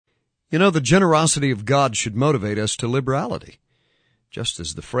You know, the generosity of God should motivate us to liberality. Just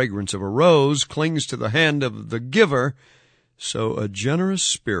as the fragrance of a rose clings to the hand of the giver, so a generous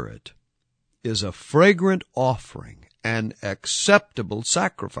spirit is a fragrant offering, an acceptable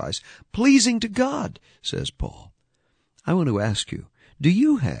sacrifice, pleasing to God, says Paul. I want to ask you, do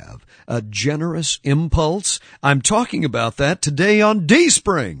you have a generous impulse? I'm talking about that today on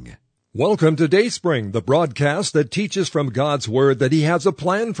Dayspring. Welcome to Dayspring, the broadcast that teaches from God's Word that He has a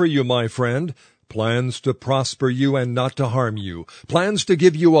plan for you, my friend. Plans to prosper you and not to harm you. Plans to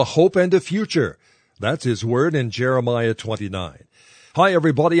give you a hope and a future. That's His Word in Jeremiah 29. Hi,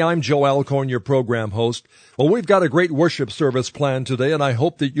 everybody. I'm Joe Alcorn, your program host. Well, we've got a great worship service planned today, and I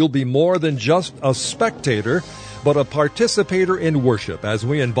hope that you'll be more than just a spectator, but a participator in worship as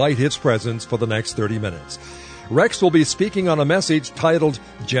we invite His presence for the next 30 minutes. Rex will be speaking on a message titled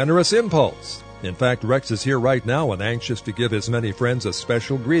Generous Impulse. In fact, Rex is here right now and anxious to give his many friends a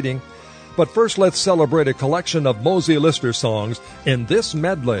special greeting. But first, let's celebrate a collection of Mosey Lister songs in this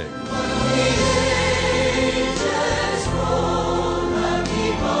medley.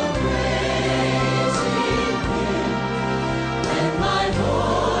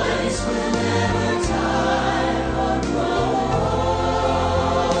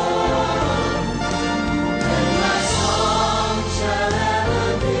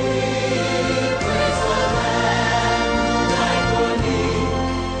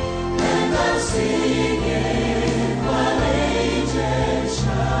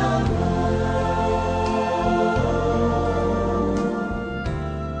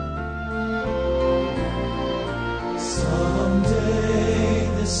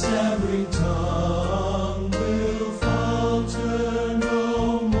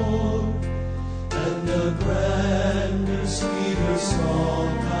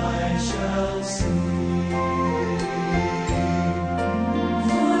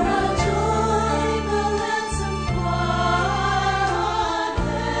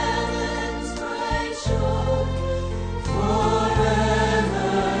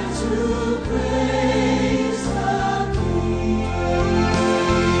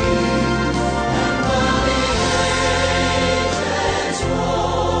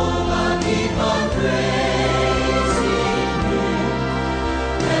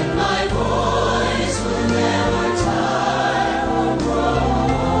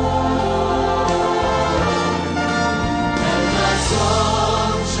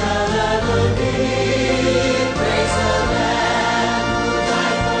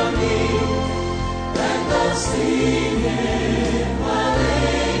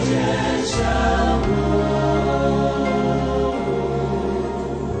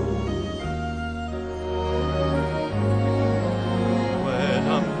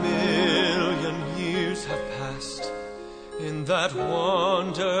 That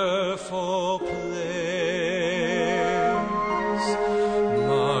wonderful place,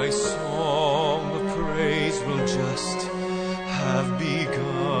 my song of praise will just have begun,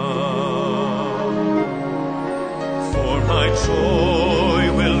 for my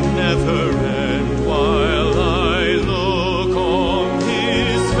joy will never end while I look on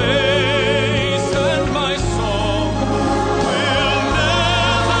His face, and my song will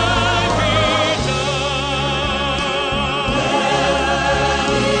never be done.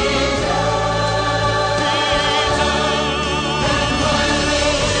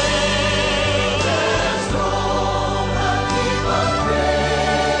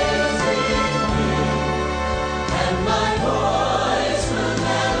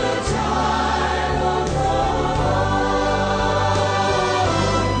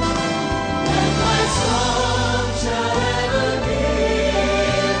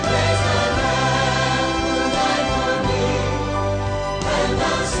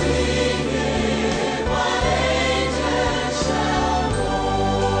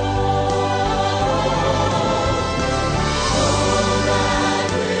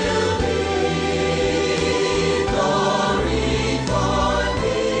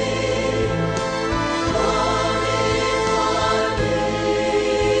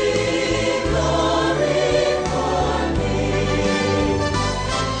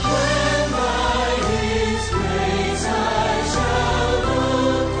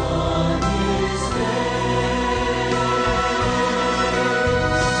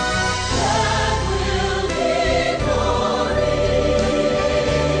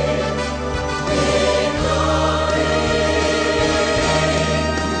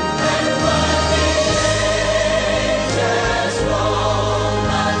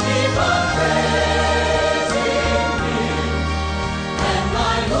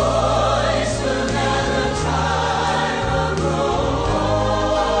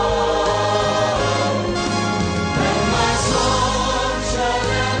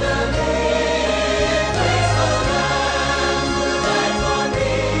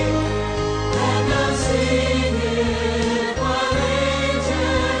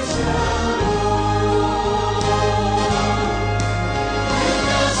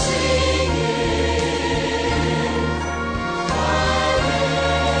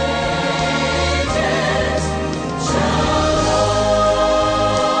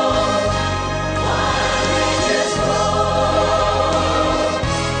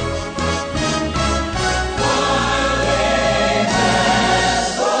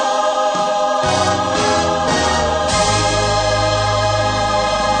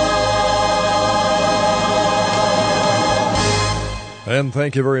 And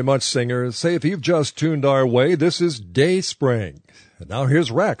thank you very much, singers. Say, if you've just tuned our way, this is Dayspring. And now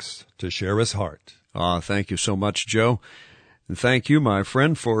here's Rex to share his heart. Thank you so much, Joe. And thank you, my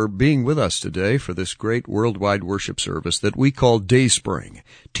friend, for being with us today for this great worldwide worship service that we call Dayspring,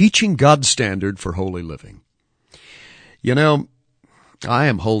 teaching God's standard for holy living. You know, I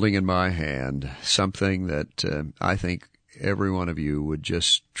am holding in my hand something that I think every one of you would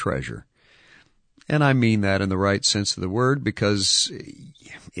just treasure. And I mean that in the right sense of the word, because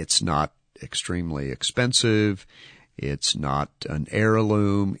it's not extremely expensive, it's not an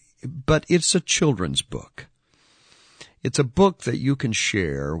heirloom, but it's a children's book. It's a book that you can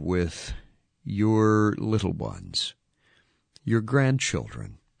share with your little ones, your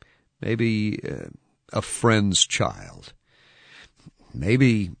grandchildren, maybe a friend's child,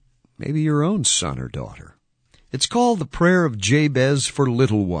 maybe your own son or daughter. It's called The Prayer of Jabez for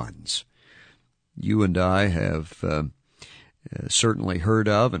Little Ones. You and I have certainly heard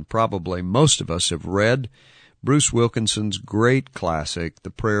of, and probably most of us have read, Bruce Wilkinson's great classic,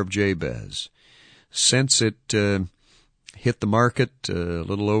 The Prayer of Jabez. Since it hit the market a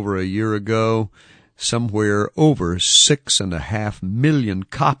little over a year ago, somewhere over 6.5 million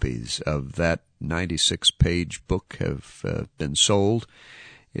copies of that 96-page book have been sold.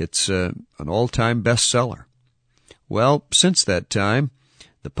 It's an all-time bestseller. Well, since that time,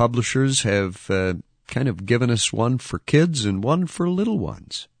 the publishers have kind of given us one for kids and one for little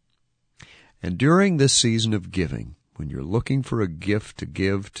ones. And during this season of giving, when you're looking for a gift to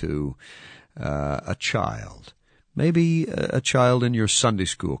give to a child, maybe a child in your Sunday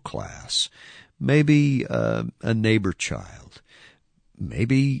school class, maybe a neighbor child,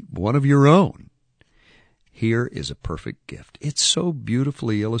 maybe one of your own, here is a perfect gift. It's so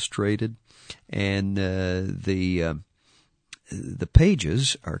beautifully illustrated, and the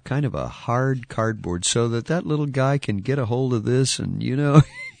pages are kind of a hard cardboard so that little guy can get a hold of this, and, you know,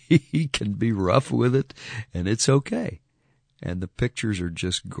 he can be rough with it, and it's okay. And the pictures are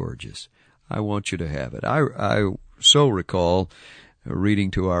just gorgeous. I want you to have it. I so recall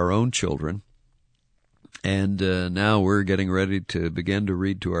reading to our own children, and now we're getting ready to begin to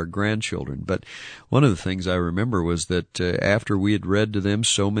read to our grandchildren. But one of the things I remember was that after we had read to them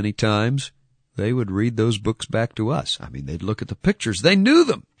so many times, they would read those books back to us. I mean, they'd look at the pictures. They knew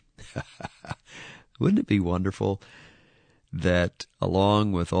them. Wouldn't it be wonderful that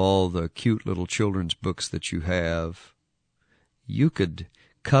along with all the cute little children's books that you have, you could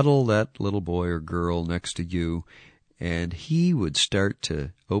cuddle that little boy or girl next to you, and he would start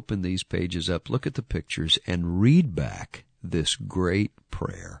to open these pages up, look at the pictures, and read back this great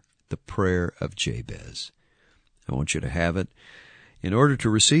prayer, the Prayer of Jabez. I want you to have it. In order to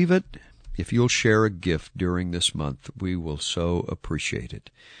receive it, if you'll share a gift during this month, we will so appreciate it.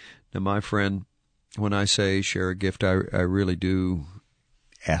 Now, my friend, when I say share a gift, I really do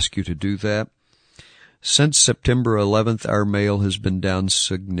ask you to do that. Since September 11th, our mail has been down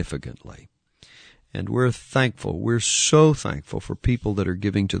significantly. And we're thankful. We're so thankful for people that are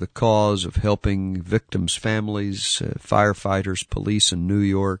giving to the cause of helping victims' families, firefighters, police in New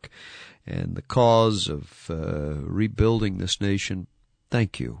York, and the cause of rebuilding this nation.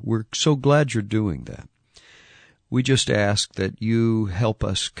 Thank you. We're so glad you're doing that. We just ask that you help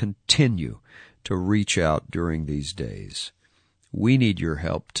us continue to reach out during these days. We need your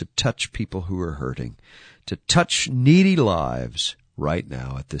help to touch people who are hurting, to touch needy lives right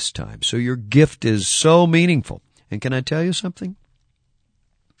now at this time. So your gift is so meaningful. And can I tell you something?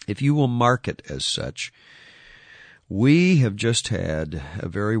 If you will mark it as such, we have just had a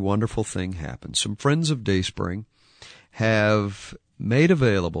very wonderful thing happen. Some friends of Dayspring have made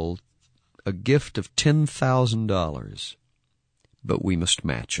available a gift of $10,000, but we must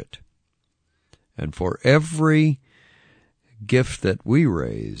match it. And for every gift that we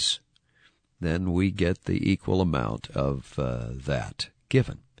raise, then we get the equal amount of that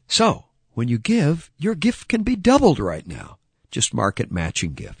given. So, when you give, your gift can be doubled right now. Just mark it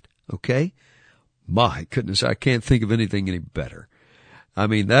matching gift, okay? My goodness, I can't think of anything any better. I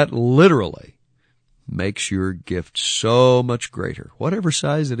mean, that literally makes your gift so much greater, whatever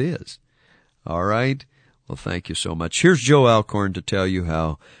size it is. All right? Well, thank you so much. Here's Joe Alcorn to tell you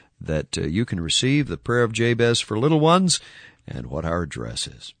how that you can receive the Prayer of Jabez for little ones and what our address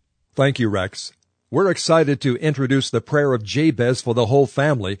is. Thank you, Rex. We're excited to introduce the Prayer of Jabez for the whole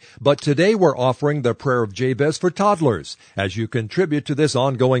family, but today we're offering the Prayer of Jabez for toddlers as you contribute to this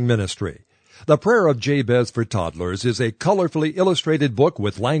ongoing ministry. The Prayer of Jabez for Toddlers is a colorfully illustrated book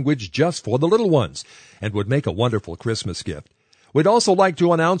with language just for the little ones and would make a wonderful Christmas gift. We'd also like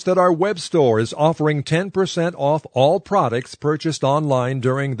to announce that our web store is offering 10% off all products purchased online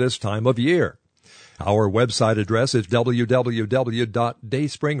during this time of year. Our website address is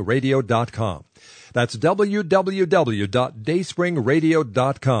www.dayspringradio.com. That's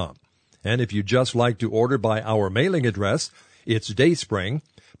www.dayspringradio.com. And if you'd just like to order by our mailing address, it's Dayspring,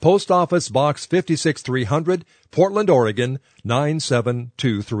 Post Office Box 56300, Portland, Oregon,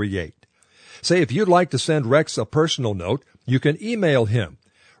 97238. Say, if you'd like to send Rex a personal note, you can email him,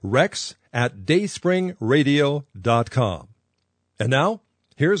 rex@dayspringradio.com. And now,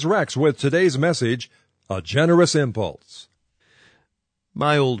 here's Rex with today's message, A Generous Impulse.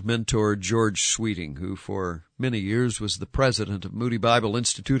 My old mentor, George Sweeting, who for many years was the president of Moody Bible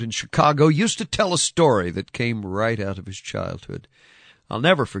Institute in Chicago, used to tell a story that came right out of his childhood. I'll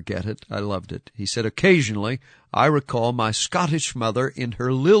never forget it. I loved it. He said, occasionally, I recall my Scottish mother in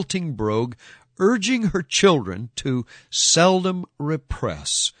her lilting brogue urging her children to seldom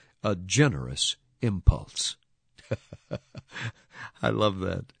repress a generous impulse. I love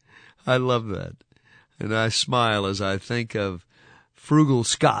that. I love that. And I smile as I think of frugal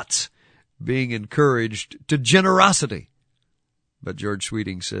Scots being encouraged to generosity. But George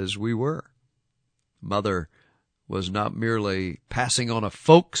Sweeting says we were. Mother was not merely passing on a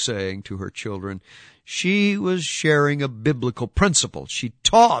folk saying to her children. She was sharing a biblical principle. She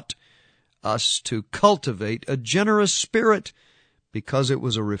taught us to cultivate a generous spirit because it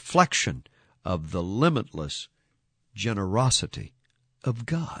was a reflection of the limitless generosity of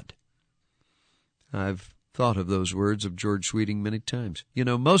God. I've thought of those words of George Sweeting many times. You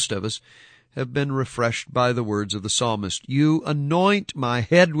know, most of us have been refreshed by the words of the psalmist. You anoint my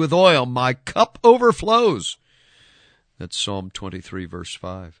head with oil, my cup overflows. That's Psalm 23, verse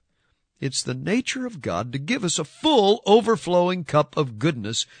 5. It's the nature of God to give us a full, overflowing cup of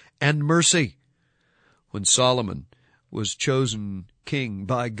goodness and mercy. When Solomon was chosen king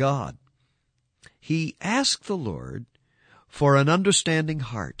by God, he asked the Lord for an understanding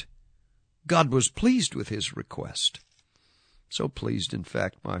heart. God was pleased with his request. So pleased, in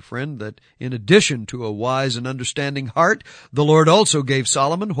fact, my friend, that in addition to a wise and understanding heart, the Lord also gave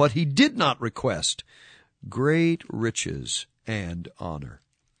Solomon what he did not request: great riches and honor.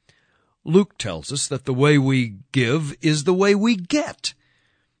 Luke tells us that the way we give is the way we get,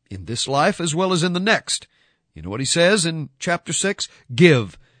 in this life as well as in the next. You know what he says in chapter 6?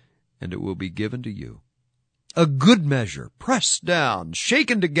 Give, and it will be given to you. A good measure, pressed down,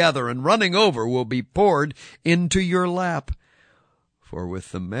 shaken together, and running over, will be poured into your lap. For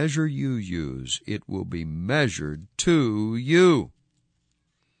with the measure you use, it will be measured to you.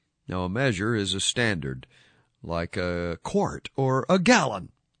 Now, a measure is a standard, like a quart or a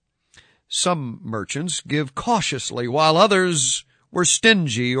gallon. Some merchants give cautiously, while others were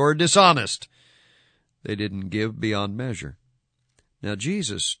stingy or dishonest. They didn't give beyond measure. Now,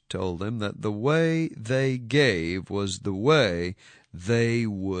 Jesus told them that the way they gave was the way they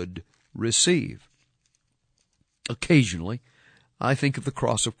would receive. Occasionally, I think of the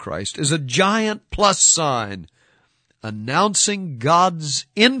cross of Christ as a giant plus sign announcing God's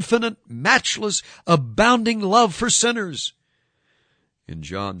infinite, matchless, abounding love for sinners. In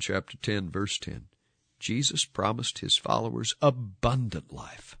John chapter 10, verse 10, Jesus promised his followers abundant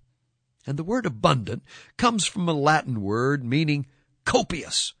life. And the word abundant comes from a Latin word meaning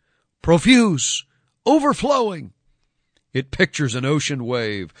copious, profuse, overflowing. It pictures an ocean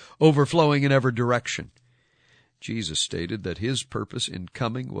wave overflowing in every direction. Jesus stated that his purpose in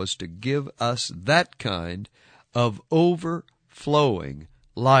coming was to give us that kind of overflowing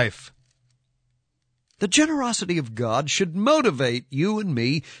life. The generosity of God should motivate you and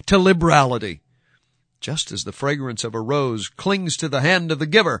me to liberality. Just as the fragrance of a rose clings to the hand of the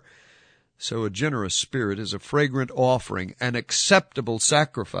giver, so a generous spirit is a fragrant offering, an acceptable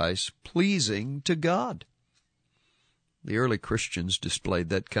sacrifice, pleasing to God. The early Christians displayed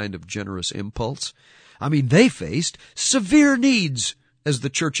that kind of generous impulse. They faced severe needs as the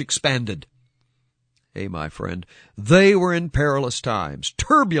church expanded. Hey, my friend, they were in perilous times,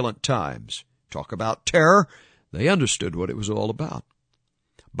 turbulent times. Talk about terror. They understood what it was all about.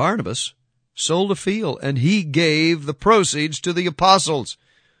 Barnabas sold a field, and he gave the proceeds to the apostles.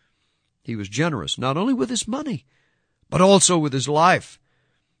 He was generous, not only with his money, but also with his life.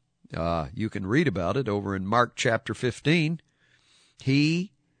 You can read about it over in Mark chapter 15.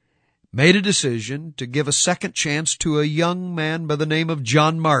 He made a decision to give a second chance to a young man by the name of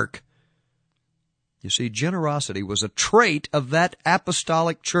John Mark. You see, generosity was a trait of that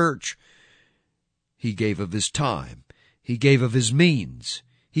apostolic church. He gave of his time. He gave of his means.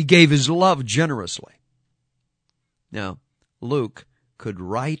 He gave his love generously. Now, Luke could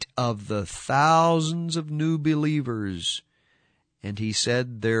write of the thousands of new believers, and he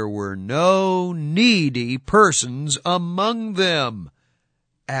said there were no needy persons among them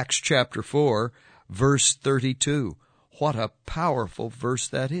Acts chapter 4, verse 32. What a powerful verse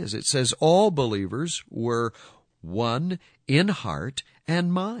that is. It says, all believers were one in heart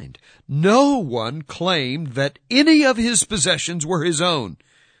and mind. No one claimed that any of his possessions were his own,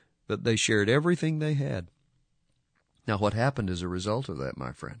 but they shared everything they had. Now, what happened as a result of that,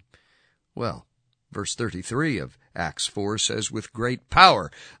 my friend? Well, verse 33 of Acts 4 says, with great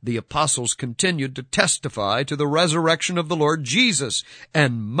power the apostles continued to testify to the resurrection of the Lord Jesus,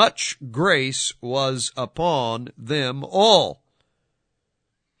 and much grace was upon them all.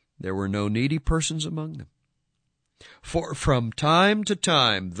 There were no needy persons among them. For from time to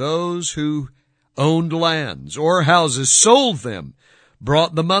time those who owned lands or houses sold them,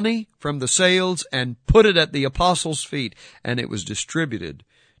 brought the money from the sales, and put it at the apostles' feet, and it was distributed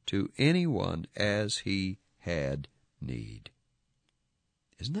to anyone as he had need.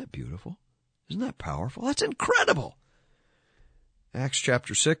 Isn't that beautiful? Isn't that powerful? That's incredible. Acts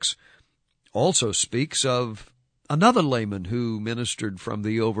chapter 6 also speaks of another layman who ministered from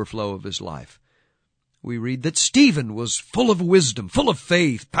the overflow of his life. We read that Stephen was full of wisdom, full of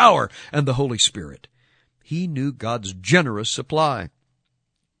faith, power, and the Holy Spirit. He knew God's generous supply.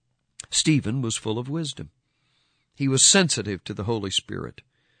 Stephen was full of wisdom. He was sensitive to the Holy Spirit.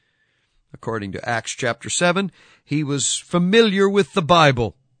 According to Acts chapter 7, he was familiar with the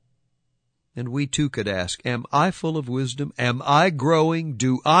Bible. And we too could ask, am I full of wisdom? Am I growing?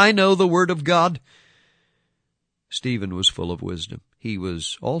 Do I know the Word of God? Stephen was full of wisdom. He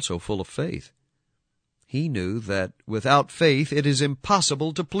was also full of faith. He knew that without faith it is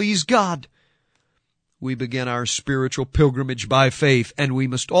impossible to please God. We begin our spiritual pilgrimage by faith, and we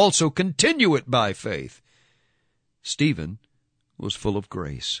must also continue it by faith. Stephen was full of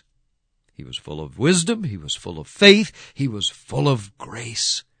grace. He was full of wisdom. He was full of faith. He was full of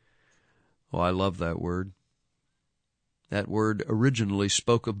grace. Oh, I love that word. That word originally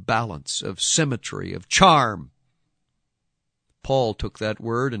spoke of balance, of symmetry, of charm. Paul took that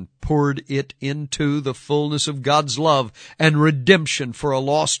word and poured it into the fullness of God's love and redemption for a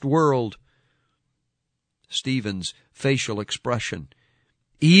lost world. Stephen's facial expression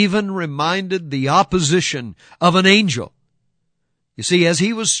even reminded the opposition of an angel. You see, as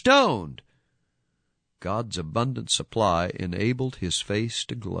he was stoned, God's abundant supply enabled his face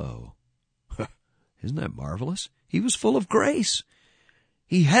to glow. Isn't that marvelous? He was full of grace.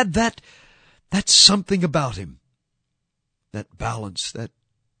 He had that something about him. That balance, that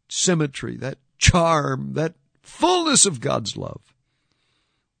symmetry, that charm, that fullness of God's love.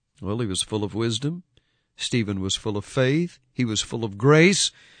 Well, he was full of wisdom. Stephen was full of faith. He was full of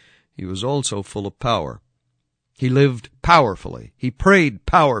grace. He was also full of power. He lived powerfully. He prayed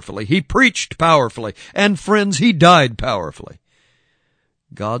powerfully. He preached powerfully. And friends, he died powerfully.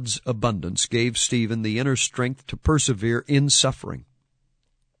 God's abundance gave Stephen the inner strength to persevere in suffering.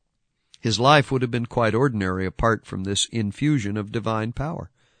 His life would have been quite ordinary apart from this infusion of divine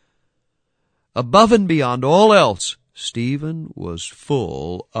power. Above and beyond all else, Stephen was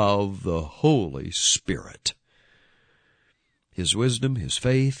full of the Holy Spirit. His wisdom, his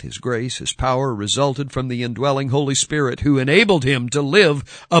faith, his grace, his power resulted from the indwelling Holy Spirit who enabled him to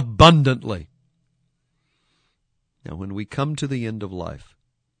live abundantly. Now, when we come to the end of life,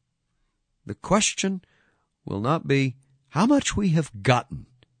 the question will not be how much we have gotten,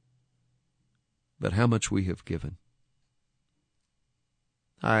 but how much we have given.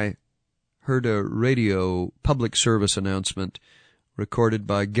 I heard a radio public service announcement recorded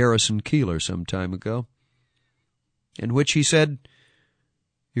by Garrison Keillor some time ago, in which he said,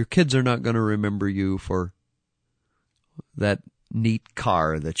 your kids are not going to remember you for that neat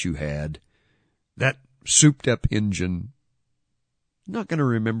car that you had, that souped-up engine. Not going to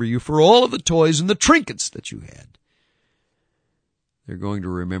remember you for all of the toys and the trinkets that you had. They're going to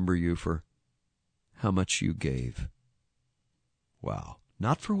remember you for how much you gave. Wow.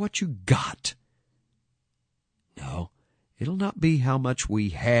 Not for what you got. No, it'll not be how much we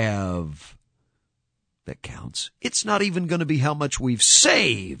have that counts. It's not even going to be how much we've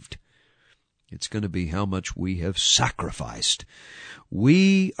saved. It's going to be how much we have sacrificed.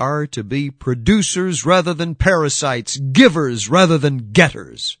 We are to be producers rather than parasites, givers rather than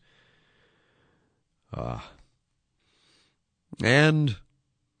getters. And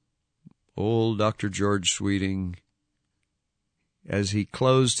old Dr. George Sweeting, as he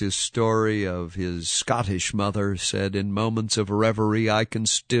closed his story of his Scottish mother, said, in moments of reverie I can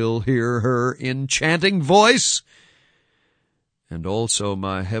still hear her enchanting voice, and also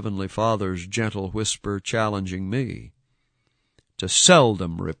my Heavenly Father's gentle whisper challenging me to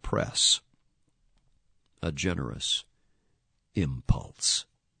seldom repress a generous impulse.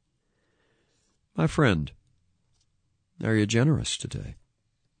 My friend, are you generous today?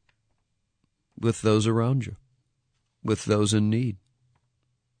 with those around you, with those in need,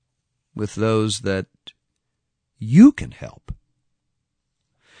 with those that you can help.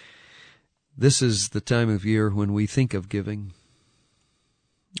 This is the time of year when we think of giving.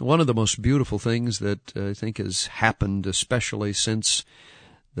 One of the most beautiful things that I think has happened, especially since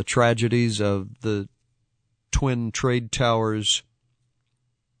the tragedies of the Twin Trade Towers,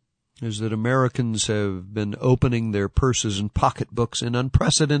 is that Americans have been opening their purses and pocketbooks in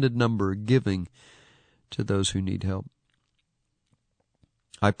unprecedented number, giving to those who need help.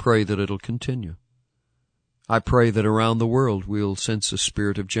 I pray that it'll continue. I pray that around the world we'll sense a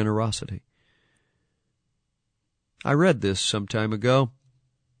spirit of generosity. I read this some time ago.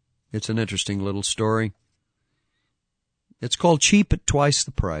 It's an interesting little story. It's called Cheap at Twice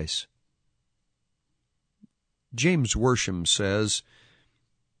the Price. James Worsham says,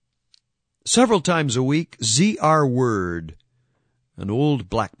 several times a week, Z.R. Word, an old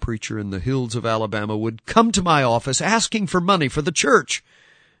black preacher in the hills of Alabama, would come to my office asking for money for the church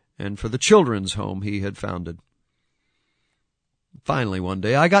and for the children's home he had founded. Finally, one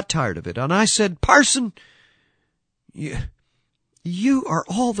day, I got tired of it, and I said, Parson, you are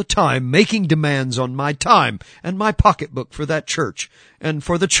all the time making demands on my time and my pocketbook for that church and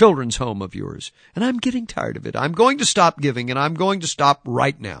for the children's home of yours, and I'm getting tired of it. I'm going to stop giving, and I'm going to stop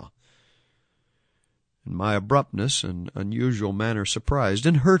right now. And my abruptness and unusual manner surprised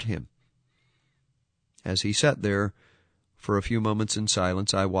and hurt him. As he sat there for a few moments in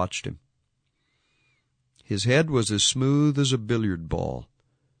silence, I watched him. His head was as smooth as a billiard ball,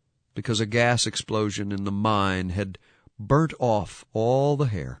 because a gas explosion in the mine had burnt off all the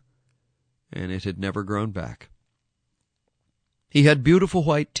hair, and it had never grown back. He had beautiful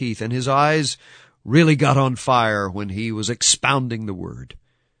white teeth, and his eyes really got on fire when he was expounding the word.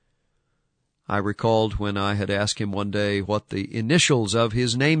 I recalled when I had asked him one day what the initials of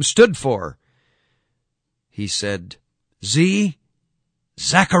his name stood for. He said, Z.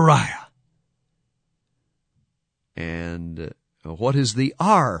 Zachariah. And what is the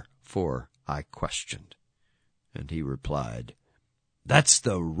R for? I questioned. And he replied, that's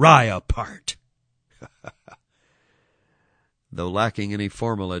the Raya part. Though lacking any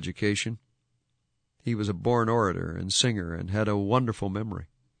formal education, he was a born orator and singer and had a wonderful memory.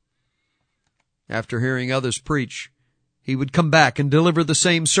 After hearing others preach, he would come back and deliver the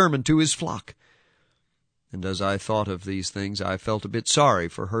same sermon to his flock. And as I thought of these things, I felt a bit sorry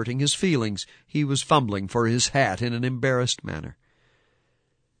for hurting his feelings. He was fumbling for his hat in an embarrassed manner.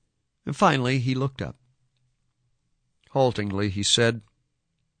 And finally he looked up. Haltingly, he said,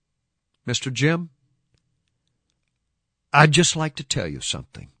 Mr. Jim, I'd just like to tell you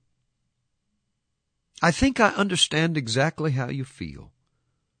something. I think I understand exactly how you feel.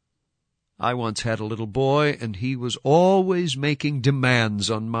 I once had a little boy, and he was always making demands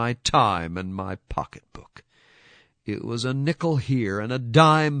on my time and my pocketbook. It was a nickel here and a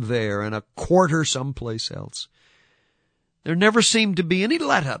dime there and a quarter someplace else. There never seemed to be any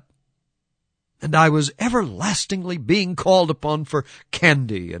let-up. And I was everlastingly being called upon for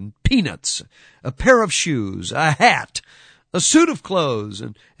candy and peanuts, a pair of shoes, a hat, a suit of clothes,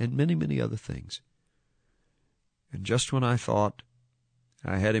 and many, many other things. And just when I thought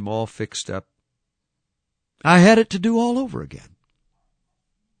I had him all fixed up, I had it to do all over again.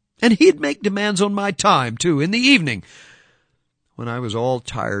 And he'd make demands on my time, too, in the evening. When I was all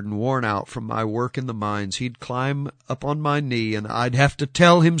tired and worn out from my work in the mines, he'd climb up on my knee, and I'd have to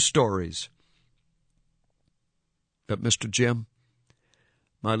tell him stories. But, Mr. Jim,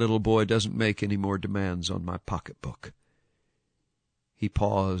 my little boy doesn't make any more demands on my pocketbook. He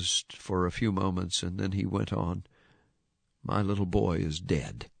paused for a few moments, and then he went on. My little boy is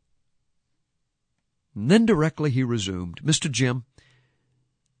dead. And then directly he resumed, Mr. Jim,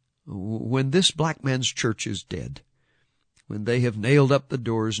 when this black man's church is dead, when they have nailed up the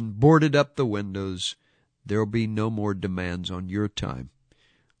doors and boarded up the windows, there'll be no more demands on your time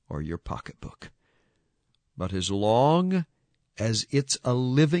or your pocketbook. But as long as it's a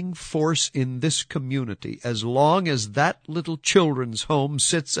living force in this community, as long as that little children's home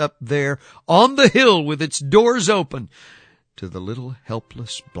sits up there on the hill with its doors open to the little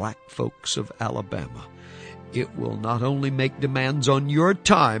helpless black folks of Alabama, it will not only make demands on your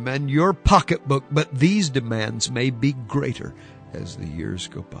time and your pocketbook, but these demands may be greater as the years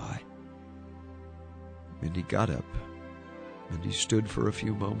go by. And he got up, and he stood for a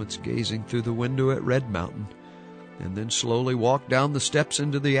few moments gazing through the window at Red Mountain, and then slowly walked down the steps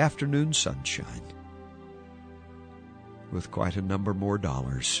into the afternoon sunshine with quite a number more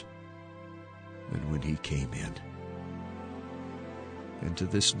dollars than when he came in. And to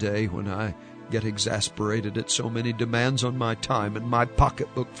this day, when I get exasperated at so many demands on my time and my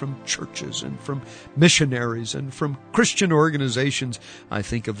pocketbook from churches and from missionaries and from Christian organizations, I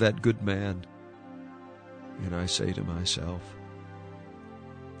think of that good man, and I say to myself,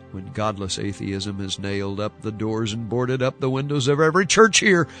 when godless atheism has nailed up the doors and boarded up the windows of every church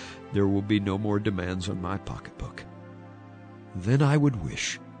here, there will be no more demands on my pocketbook. Then I would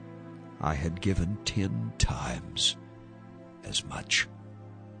wish I had given 10 times as much.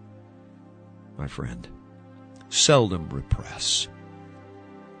 My friend, seldom repress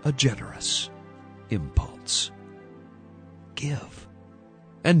a generous impulse. Give,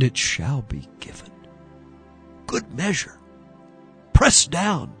 and it shall be given. Good measure, pressed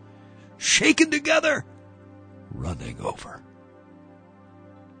down, shaken together, running over.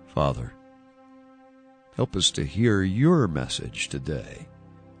 Father, help us to hear your message today,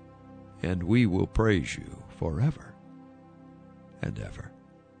 and we will praise you forever and ever.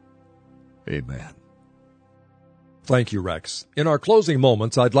 Amen. Thank you, Rex. In our closing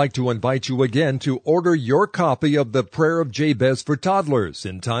moments, I'd like to invite you again to order your copy of the Prayer of Jabez for Toddlers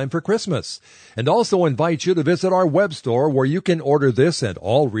in time for Christmas, and also invite you to visit our web store where you can order this and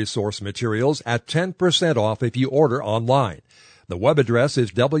all resource materials at 10% off if you order online. The web address is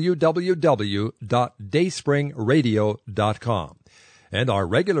www.dayspringradio.com. And our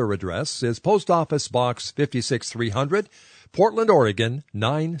regular address is Post Office Box 56300, Portland, Oregon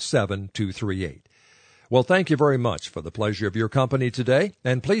 97238. Well, thank you very much for the pleasure of your company today,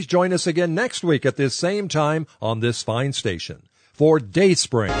 and please join us again next week at this same time on this fine station for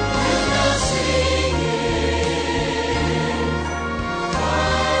Dayspring.